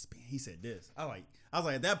ball. He said this. I was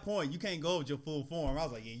like, at that point, you can't go with your full form. I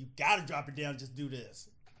was like, yeah, you gotta drop it down. Just do this.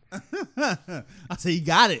 I said, you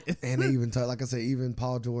got it. And they even like I said, even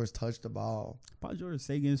Paul George touched the ball. Paul George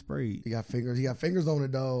stay getting sprayed. He got fingers on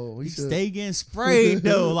it though. He stay getting sprayed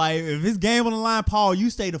though. Like, if his game on the line, Paul, you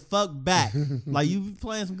stay the fuck back. Like, you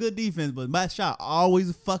playing some good defense, but my shot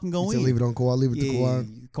always fucking go in. Leave it on Kawhi. Leave it to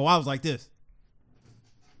Kawhi. Kawhi was like this.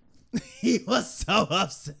 He was so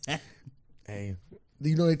upset. Hey,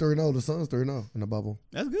 you know they 3-0. The Suns 3-0 in the bubble.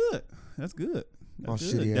 That's good. That's good. My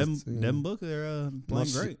shitty ass team. Devin Booker, they're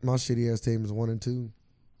playing great. My shitty ass team is 1-2.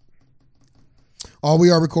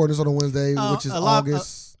 We are recording this on a Wednesday, which is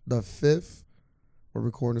August the 5th. We're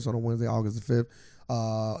recording this on a Wednesday, August the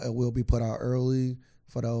 5th. It will be put out early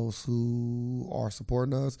for those who are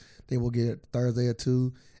supporting us. They will get it Thursday at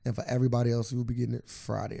 2, and for everybody else, you will be getting it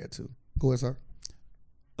Friday at 2. Go ahead, sir.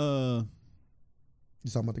 You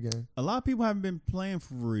talking about the game? A lot of people haven't been playing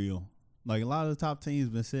for real. Like, a lot of the top teams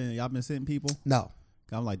been sitting. Y'all been sitting people? No.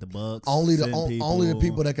 I'm like the Bucks. Only the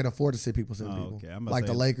people that can afford to sit people send people. Okay, I'm like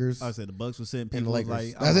the Lakers. I said the Bucks were sitting and people. the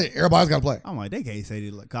Lakers. Like, That's it. Everybody's got to play. I'm like, they can't say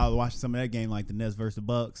they. Like, I was watching some of that game, like the Nets versus the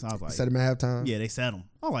Bucks. I was like, set them at halftime. Yeah, they set them.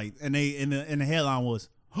 I'm like, and they in the headline was,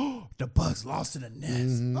 oh, the Bucks lost to the Nets.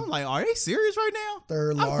 Mm-hmm. I'm like, are they serious right now?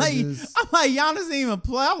 Third largest. I'm like, Giannis didn't even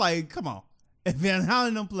play. I'm like, come on. If Van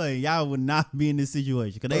Halen don't play, y'all would not be in this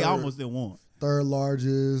situation because they almost didn't won. Third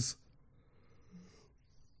largest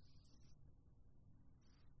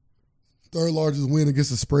win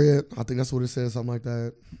against the spread. I think that's what it said, something like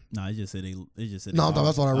that. No, it just said they. It just said. No,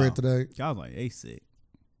 that's what I read today. I was like, they sick.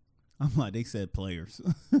 I'm like, they said players.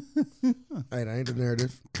 Hey, that ain't the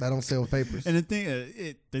narrative. That don't sell papers. And the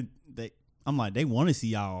thing, I'm like, they want to see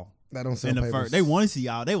y'all. That don't sell in the papers. first. They want to see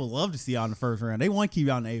y'all. They would love to see y'all in the first round. They want to keep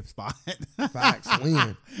y'all in the 8th spot. Facts,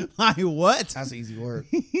 win. Like what? That's easy work.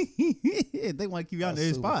 They want to keep y'all in the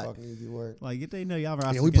 8th spot. Fucking easy work. Like if they know y'all.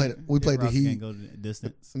 Yeah, we played the Heat. Can't go the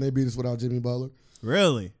distance. And they beat us without Jimmy Butler.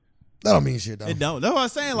 Really? That don't mean shit though. It don't. That's what I'm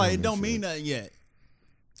saying. Like it don't mean nothing yet.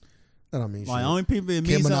 That don't mean shit. Like only people it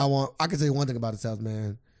Kim means. I can tell you one thing about the South,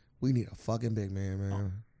 man. We need a fucking big man,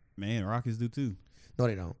 man. Man, Rockets do too. No,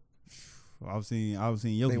 they don't. I've seen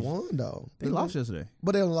Jokic. They won though. They lost yesterday,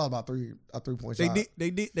 but they only lost about 3 point shot. They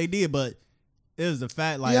did, but it was the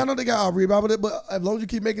fact like I know they got all rebounded, but as long as you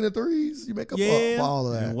keep making the threes, you make up for all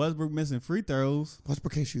of that. And Westbrook missing free throws.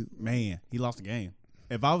 Westbrook can't shoot. Man, he lost the game.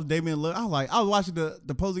 If I was Damian Lillard, I was watching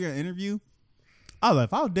the post-game interview. I was like,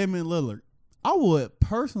 if I was Damian Lillard, I would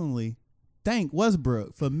personally thank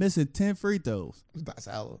Westbrook for missing 10 free throws. That's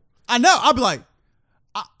hella. I know. I'd be like,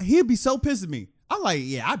 he'd be so pissed at me. I'm like,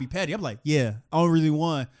 yeah, I'd be petty. I'm like, yeah, I only really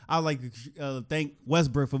won. I'd like to thank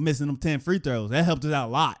Westbrook for missing them 10 free throws. That helped us out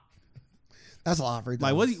a lot. That's a lot of free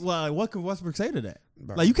throws. Like, what can Westbrook say to that?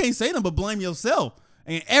 Bro. Like, you can't say nothing but blame yourself.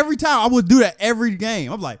 And every time I would do that every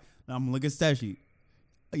game. I'm like, I'm going to look at stat sheet.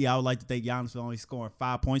 Yeah, I would like to thank Giannis for only scoring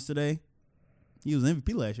 5 points today. He was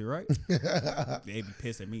MVP last year, right? They'd be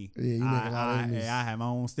pissed at me. Yeah, you make a lot of enemies. I have my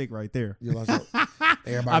own stick right there. You lost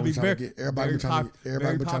everybody be trying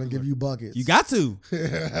to give you buckets. You got to.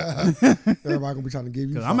 Everybody gonna be trying to give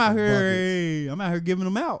you. I'm out here giving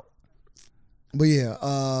them out. But yeah,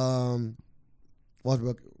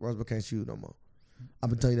 Westbrook can't shoot no more. I've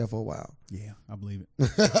been telling you that for a while. Yeah, I believe it.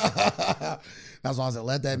 That's why I said,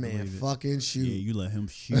 let that man fucking shoot. Yeah, you let him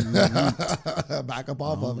shoot. Back up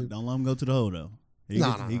off of it. Don't let him go to the hole though. He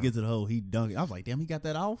gets to the hole. He dunk it. I was like, damn, he got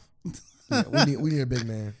that off. Yeah, we need a big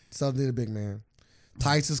man. Southern need a big man.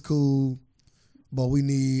 Tice is cool, but we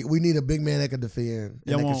need a big man that can defend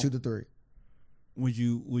and that can shoot the three. Would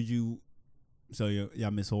you? So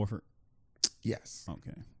y'all miss Horford? Yes.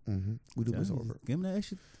 Okay. Mm-hmm. We do miss Horford. Give him that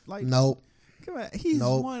extra. Like nope. Come on, he's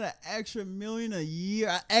won an extra $1 million a year,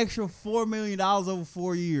 an extra $4 million over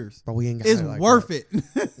 4 years. But we ain't got it's like worth that.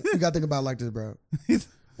 it. You gotta think about it like this, bro.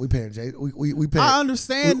 We paying Jay. We paying. I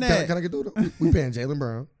understand that. Can I get through it? We paying Jaylen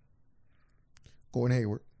Brown, Gordon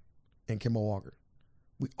Hayward, and Kemba Walker.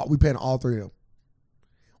 We paying all three of them.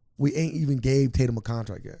 We ain't even gave Tatum a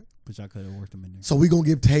contract yet. But y'all could have worked him in there. So we gonna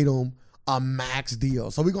give Tatum a max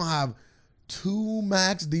deal. So we gonna have 2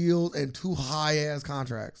 max deals and 2 high ass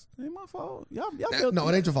contracts. It ain't my fault. Y'all built no,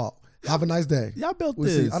 it ain't your fault. Have a nice day. Y'all built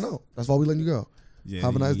this. See. I know. That's why we letting you go. Yeah,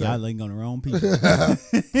 have a nice day. Y'all letting go the wrong people.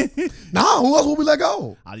 Nah, who else would we let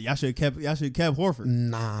go? Y'all should have kept Horford.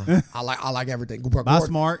 Nah, I like everything.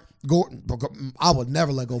 Smart. Gordon, I would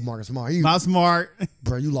never let go of Marcus Smart. Smart.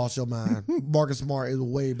 Bro, you lost your mind. Marcus Smart is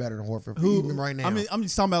way better than Horford. Even right now. I mean, I'm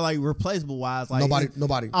just talking about like replaceable wise. Like nobody.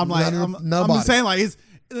 I'm like, nobody. I'm just saying like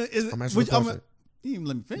You even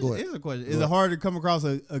let me finish. Here's a question: is it hard to come across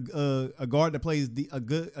a guard that plays a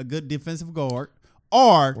good defensive guard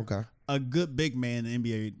or a good big man in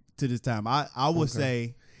the NBA to this time? I would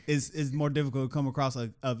say it's more difficult to come across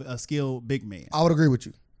a skilled big man. I would agree with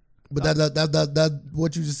you, but that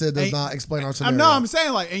what you just said does not explain our scenario. I'm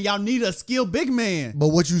saying like, and y'all need a skilled big man. But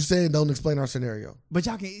what you said don't explain our scenario. But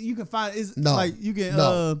you can find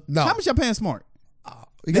no. How much y'all paying Smart?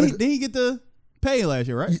 Did he get the pay last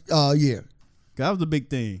year, right? Yeah. That was the big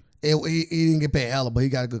thing. He didn't get paid hella, but he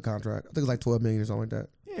got a good contract. I think it's like $12 million or something like that.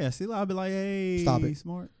 Yeah, see, I'll be like, hey, stop it,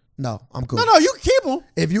 Smart. No, I'm cool. No, you can keep him.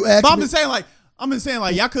 If you ask but me, I'm just saying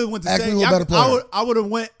like y'all could have went to say better player. I would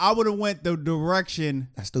have went the direction.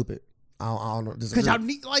 That's stupid. I don't know. Because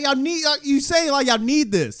y'all need you say like y'all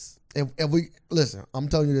need this. If we listen, I'm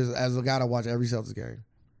telling you this as a guy that watch every Celtics game.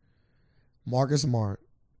 Marcus Smart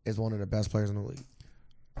is one of the best players in the league.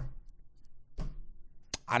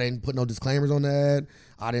 I didn't put no disclaimers on that.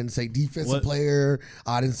 I didn't say defensive player.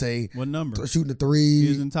 I didn't say what number shooting the three. He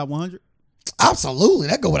was in the top 100. Absolutely,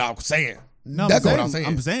 that go without saying. No, That's what I'm saying.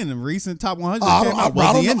 I'm saying the recent top 100.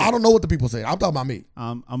 I don't know what the people say. I'm talking about me.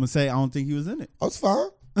 I'm gonna say I don't think he was in it. That's fine.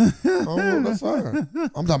 That's fine.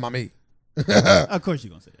 I'm talking about me. Of course you're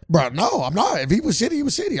gonna say that, bro. No, I'm not. If he was shitty, he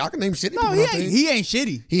was shitty. I can name shitty. No, he ain't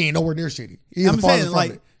shitty. He ain't nowhere near shitty. I'm saying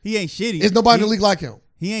like he ain't shitty. Is nobody in the league like him?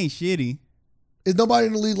 He ain't shitty. Is nobody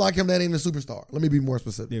in the league like him that ain't a superstar? Let me be more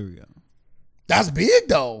specific. There we go. That's big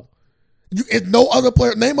though. It's no other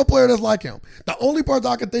player. Name a player that's like him. The only person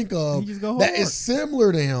I can think of that is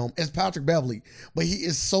similar to him is Patrick Beverley, but he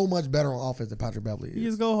is so much better on offense than Patrick Beverley is. He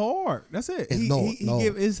just go hard. That's it.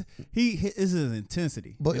 It's his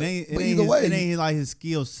intensity. But either way, it ain't like his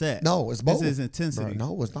skill set. No, it's both. It's his intensity. Bro,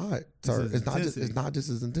 no, it's not. Sir, it's not just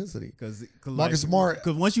his intensity. Because Marcus Smart.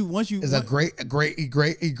 Because once you is a great at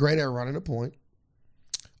running the point.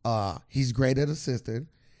 He's great at assisting.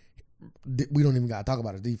 We don't even got to talk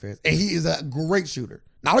about his defense. And he is a great shooter.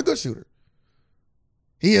 Not a good shooter.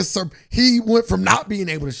 He went from not being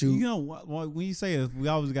able to shoot. You know, when you say it, we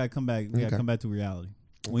always got to come back. We got to come back to reality.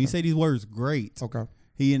 When you say these words, great. Okay.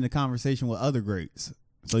 He in the conversation with other greats.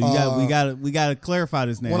 So we got to clarify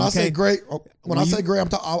this now. When I say great,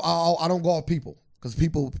 I don't go off people. Because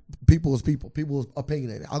people is people. People is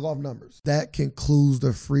opinionated. I go off numbers. That concludes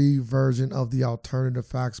the free version of the Alternative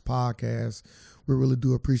Facts podcast. We really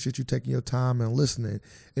do appreciate you taking your time and listening.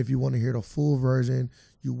 If you want to hear the full version,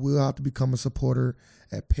 you will have to become a supporter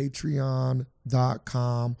at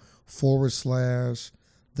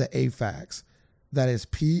patreon.com/theafacts. That is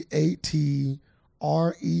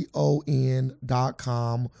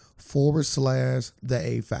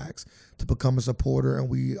patreon.com/theafacts to become a supporter. And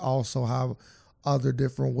we also have other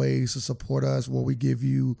different ways to support us where we give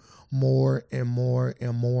you more and more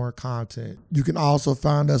and more content. You can also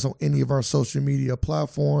find us on any of our social media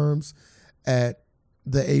platforms at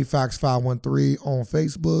the AFAX 513 on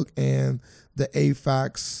Facebook and the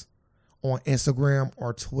AFAX on Instagram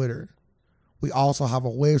or Twitter. We also have a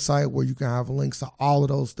website where you can have links to all of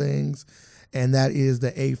those things, and that is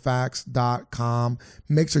theafax.com.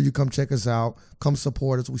 Make sure you come check us out. Come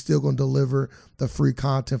support us. We're still going to deliver the free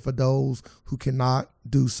content for those who cannot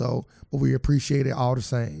do so, but we appreciate it all the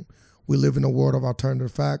same. We live in a world of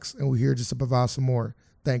alternative facts, and we're here just to provide some more.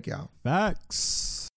 Thank y'all. Facts.